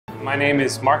My name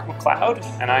is Marc Macleod,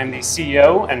 and I'm the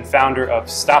CEO and founder of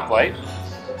Stoplight.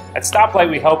 At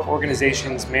Stoplight, we help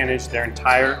organizations manage their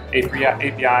entire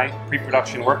API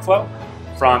pre-production workflow,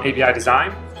 from API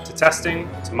design to testing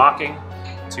to mocking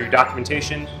to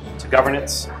documentation to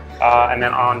governance, and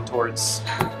then on towards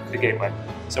the gateway.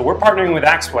 So we're partnering with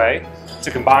Axway to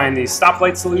combine the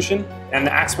Stoplight solution and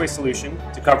the Axway solution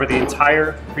to cover the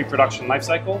entire pre-production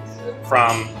lifecycle,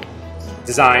 from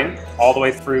design all the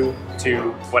way through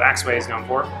to what Axway is known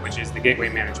for, which is the gateway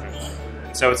management.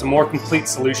 And so it's a more complete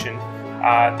solution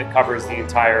that covers the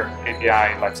entire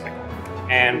API lifecycle.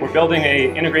 And we're building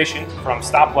an integration from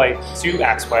Stoplight to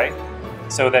Axway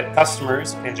so that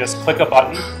customers can just click a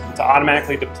button to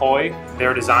automatically deploy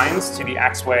their designs to the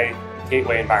Axway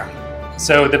gateway environment.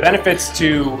 So the benefits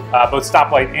to both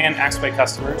Stoplight and Axway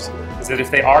customers is that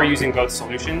if they are using both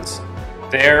solutions,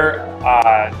 their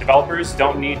developers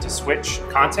don't need to switch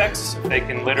contexts. They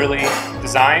can literally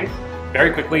design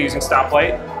very quickly using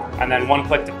Stoplight and then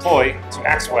one-click deploy to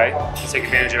Axway to take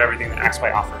advantage of everything that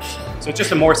Axway offers. So it's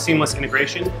just a more seamless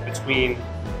integration between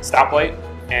Stoplight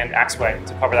and Axway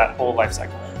to cover that whole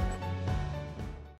lifecycle.